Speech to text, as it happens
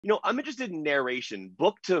I'm interested in narration.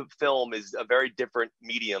 Book to film is a very different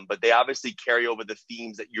medium, but they obviously carry over the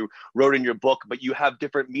themes that you wrote in your book, but you have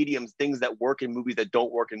different mediums, things that work in movies that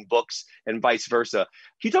don't work in books and vice versa.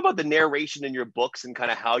 Can you talk about the narration in your books and kind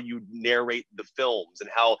of how you narrate the films and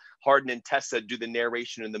how Hardin and Tessa do the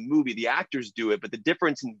narration in the movie? The actors do it, but the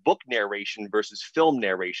difference in book narration versus film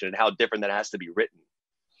narration and how different that has to be written.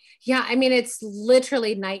 Yeah, I mean, it's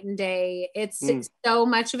literally night and day. It's so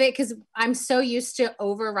much of it because I'm so used to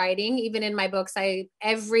overwriting. Even in my books,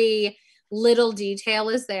 every little detail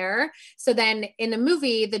is there. So then in a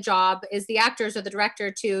movie, the job is the actors or the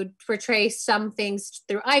director to portray some things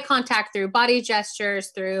through eye contact, through body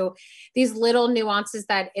gestures, through these little nuances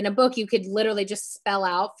that in a book you could literally just spell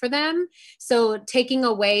out for them. So taking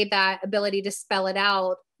away that ability to spell it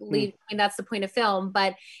out, I mean, that's the point of film,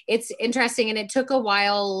 but it's interesting. And it took a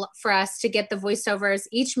while for us to get the voiceovers.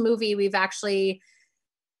 Each movie we've actually,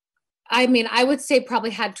 I mean, I would say probably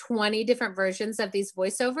had 20 different versions of these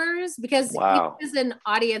voiceovers because as an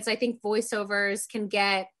audience, I think voiceovers can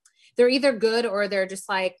they're either good or they're just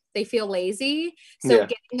like, they feel lazy. So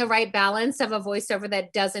getting the right balance of a voiceover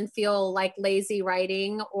that doesn't feel like lazy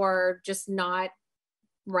writing or just not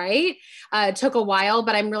right took a while,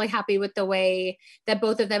 but I'm really happy with the way that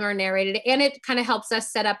both of them are narrated, and it kind of helps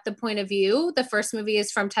us set up the point of view. The first movie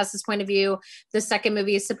is from Tessa's point of view, the second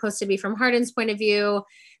movie is supposed to be from Hardin's point of view.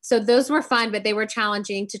 So those were fun, but they were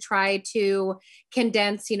challenging to try to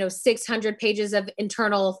condense 600 pages of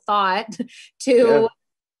internal thought to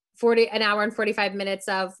an hour and 45 minutes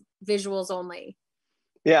of visuals only.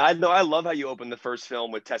 Yeah, I know. I love how you opened the first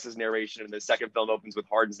film with Tessa's narration and the second film opens with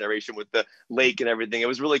Hardin's narration with the lake and everything. It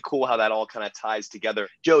was really cool how that all kind of ties together.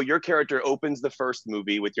 Joe, your character opens the first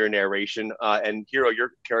movie with your narration, and Hero,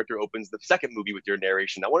 your character opens the second movie with your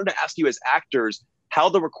narration. I wanted to ask you as actors how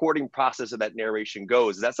the recording process of that narration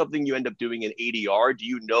goes. Is that something you end up doing in ADR? Do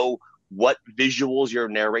you know what visuals your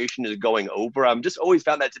narration is going over? I'm just always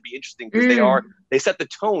found that to be interesting because they set the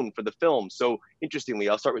tone for the film. So interestingly,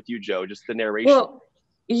 I'll start with you, Joe, just the narration. Well,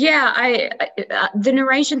 yeah, the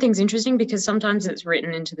narration thing's interesting because sometimes it's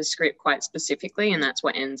written into the script quite specifically, and that's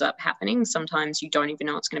what ends up happening. Sometimes you don't even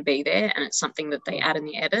know it's going to be there, and it's something that they add in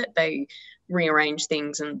the edit. They rearrange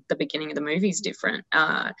things, and the beginning of the movie is different.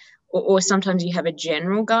 Or sometimes you have a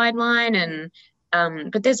general guideline,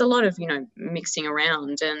 and but there's a lot of mixing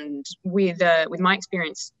around. And with my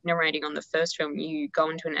experience narrating on the first film, you go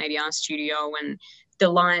into an ADR studio and the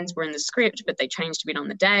lines were in the script, but they changed a bit on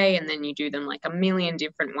the day, and then you do them like a million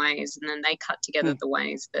different ways, and then they cut together the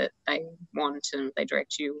ways that they want and they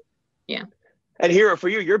direct you. Yeah. And Hero, for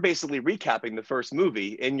you, you're basically recapping the first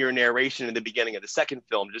movie in your narration in the beginning of the second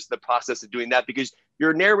film, just the process of doing that, because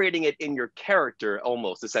you're narrating it in your character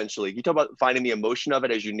almost, essentially. Can you talk about finding the emotion of it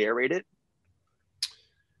as you narrate it?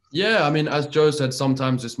 Yeah, I mean, as Joe said,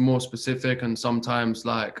 sometimes it's more specific, and sometimes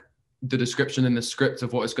like the description in the script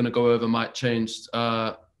of what it's going to go over might change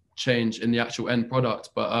in the actual end product.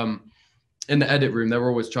 But in the edit room, they're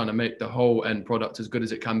always trying to make the whole end product as good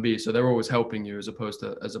as it can be. So they're always helping you as opposed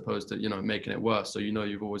to making it worse. So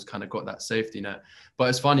you've always kind of got that safety net. But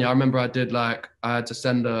it's funny. I remember I had to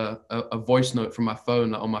send a voice note from my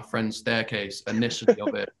phone on my friend's staircase initially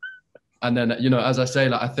of it. And then, as I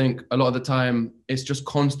say, I think a lot of the time it's just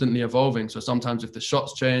constantly evolving. So sometimes if the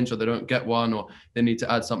shots change or they don't get one or they need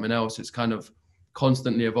to add something else, it's kind of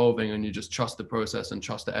constantly evolving, and you just trust the process and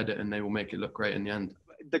trust the edit, and they will make it look great in the end.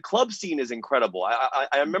 The club scene is incredible.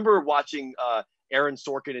 I remember watching Aaron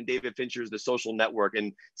Sorkin and David Fincher's The Social Network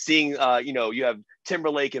and seeing, you have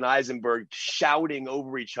Timberlake and Eisenberg shouting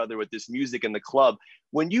over each other with this music in the club.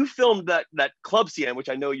 When you filmed that club scene, which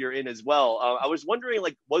I know you're in as well, I was wondering,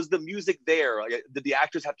 was the music there? Did the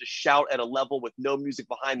actors have to shout at a level with no music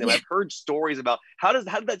behind them? I've heard stories about how did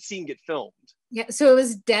that scene get filmed? Yeah, so it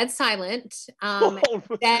was dead silent.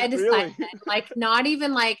 Dead really? Silent. Not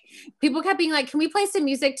even people kept being like, "Can we play some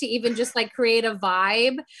music to even just create a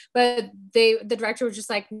vibe?" But the director was just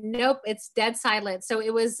like, "Nope, it's dead silent." So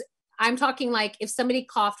it was. I'm talking if somebody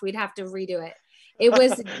coughed, we'd have to redo it. It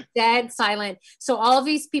was dead silent. So all of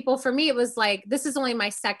these people, for me, it was this is only my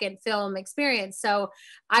second film experience. So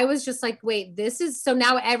I was just wait, this is, so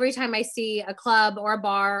now every time I see a club or a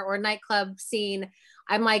bar or a nightclub scene,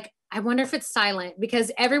 I'm I wonder if it's silent,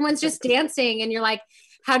 because everyone's just dancing and you're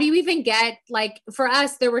how do you even get, for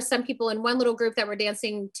us, there were some people in one little group that were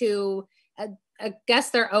dancing to, I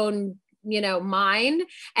guess, their own mine.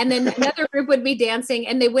 And then another group would be dancing,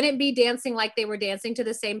 and they wouldn't be dancing like they were dancing to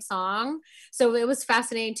the same song. So it was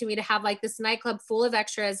fascinating to me to have like this nightclub full of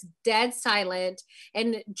extras, dead silent,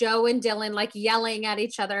 and Joe and Dylan like yelling at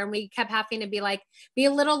each other. And we kept having to be like, be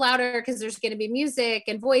a little louder because there's going to be music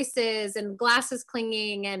and voices and glasses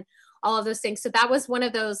clinging and all of those things. So that was one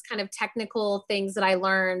of those kind of technical things that I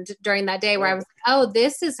learned during that day, where I was like, oh,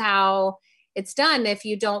 this is how it's done if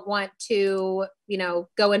you don't want to,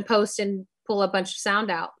 go and post and pull a bunch of sound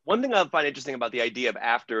out. One thing I find interesting about the idea of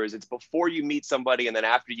after is it's before you meet somebody and then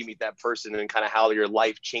after you meet that person, and kind of how your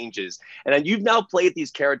life changes. And then you've now played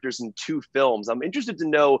these characters in 2 films. I'm interested to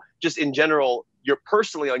know, just in general, you're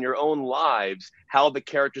personally on your own lives, how the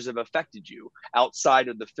characters have affected you outside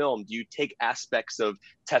of the film. Do you take aspects of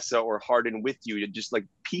Tessa or Hardin with you, just like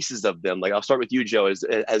pieces of them? Like, I'll start with you, Joe,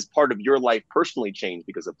 as part of your life personally changed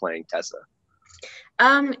because of playing Tessa?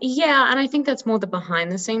 Yeah, and I think that's more the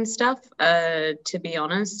behind the scenes stuff, to be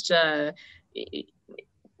honest.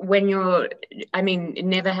 When you're,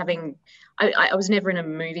 never having, I was never in a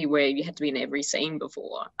movie where you had to be in every scene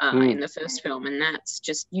before in the first film, and that's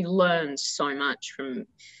just, you learn so much from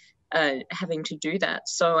having to do that.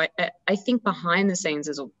 So I think behind the scenes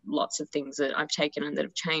there's lots of things that I've taken and that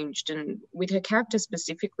have changed, and with her character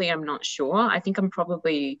specifically, I'm not sure. I think I'm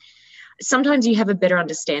probably, sometimes you have a better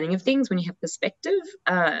understanding of things when you have perspective.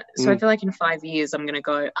 So I feel like in 5 years I'm going to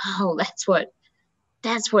go, oh,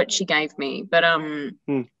 that's what she gave me. But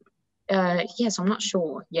yes, I'm not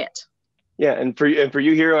sure yet. Yeah, and for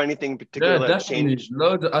you, Hero, anything particular that changed?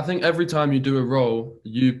 I think every time you do a role,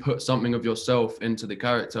 you put something of yourself into the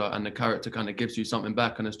character, and the character kind of gives you something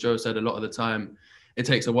back. And as Joe said, a lot of the time, it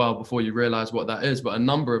takes a while before you realize what that is. But a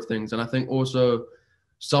number of things, and I think also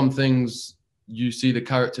some things you see the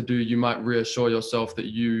character do, you might reassure yourself that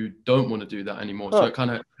you don't want to do that anymore. So it kind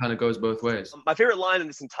of goes both ways. My favorite line in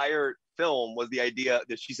this entire film was the idea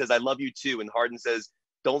that she says, "I love you too," and Hardin says,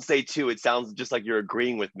 "Don't say too, it sounds just like you're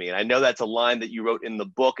agreeing with me." And I know that's a line that you wrote in the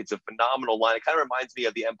book. It's a phenomenal line. It kind of reminds me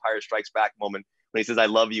of the Empire Strikes Back moment when he says, "I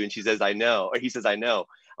love you," and she says, "I know," or he says, "I know."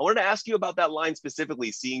 I wanted to ask you about that line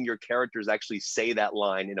specifically, seeing your characters actually say that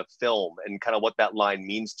line in a film, and kind of what that line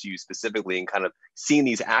means to you specifically, and kind of seeing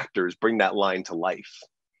these actors bring that line to life.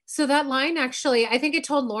 So that line, actually, I think I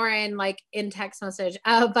told Lauren like in text message,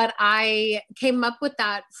 but I came up with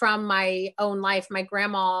that from my own life. My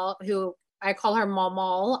grandma, who I call her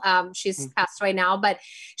Mama, she's passed away now, but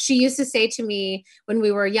she used to say to me when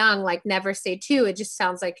we were young, like, never say two. It just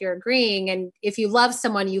sounds like you're agreeing. And if you love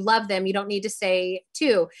someone, you love them. You don't need to say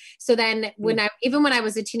two. So then even when I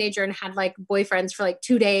was a teenager and had like boyfriends for like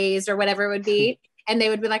 2 days or whatever it would be, and they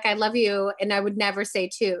would be like, "I love you," and I would never say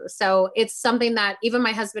two. So it's something that even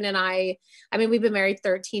my husband and I mean, we've been married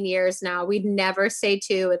 13 years now. We'd never say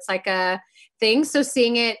two. It's like a thing. So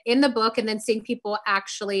seeing it in the book and then seeing people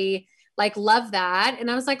actually like love that.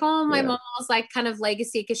 And I was like, oh, my mom's like kind of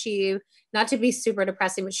legacy, because she, not to be super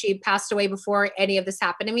depressing, but she passed away before any of this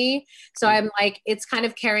happened to me. So I'm like, it's kind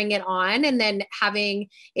of carrying it on. And then having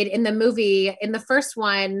it in the movie, in the first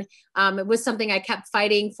one, it was something I kept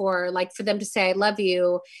fighting for, like for them to say, "I love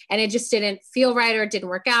you." And it just didn't feel right, or it didn't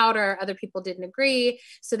work out, or other people didn't agree.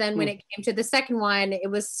 So then when it came to the second one, it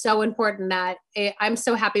was so important that I'm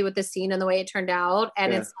so happy with the scene and the way it turned out.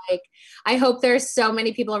 And it's like, I hope there's so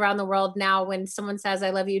many people around the world now, when someone says,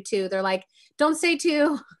 "I love you too," they're like, "Don't say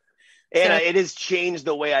two." And it has changed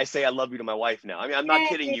the way I say "I love you" to my wife now. I mean, I'm not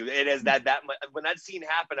kidding you. It is that when that scene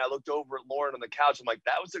happened, I looked over at Lauren on the couch. I'm like,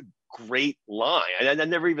 that was a great line. And I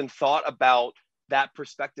never even thought about that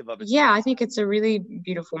perspective of it. Yeah, I think it's a really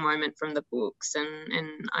beautiful moment from the books,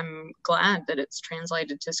 and I'm glad that it's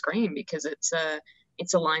translated to screen, because it's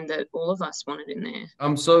a line that all of us wanted in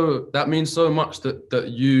there. So that means so much that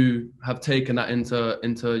you have taken that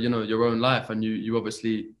into your own life, and you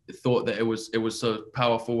obviously thought that it was so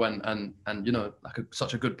powerful and like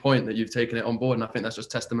such a good point that you've taken it on board. And I think that's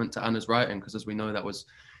just testament to Anna's writing, because as we know, that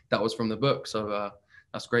was from the book. So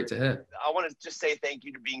that's great to hear. I want to just say thank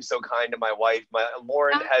you to being so kind to my wife.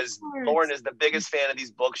 Lauren is the biggest fan of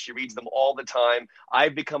these books. She reads them all the time.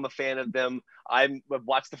 I've become a fan of them. I've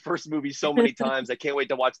watched the first movie so many times. I can't wait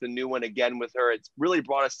to watch the new one again with her. It's really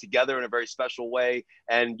brought us together in a very special way.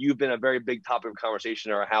 And you've been a very big topic of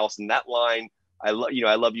conversation in our house. And that line, I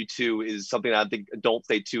love you too, is something I think "Don't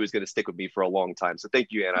Say Two" is going to stick with me for a long time. So thank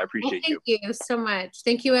you, Anna. I appreciate you. Thank you so much.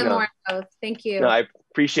 Thank you, and Lauren both. Thank you. No, I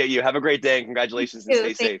appreciate you. Have a great day, and congratulations, and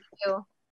stay safe. Thank you.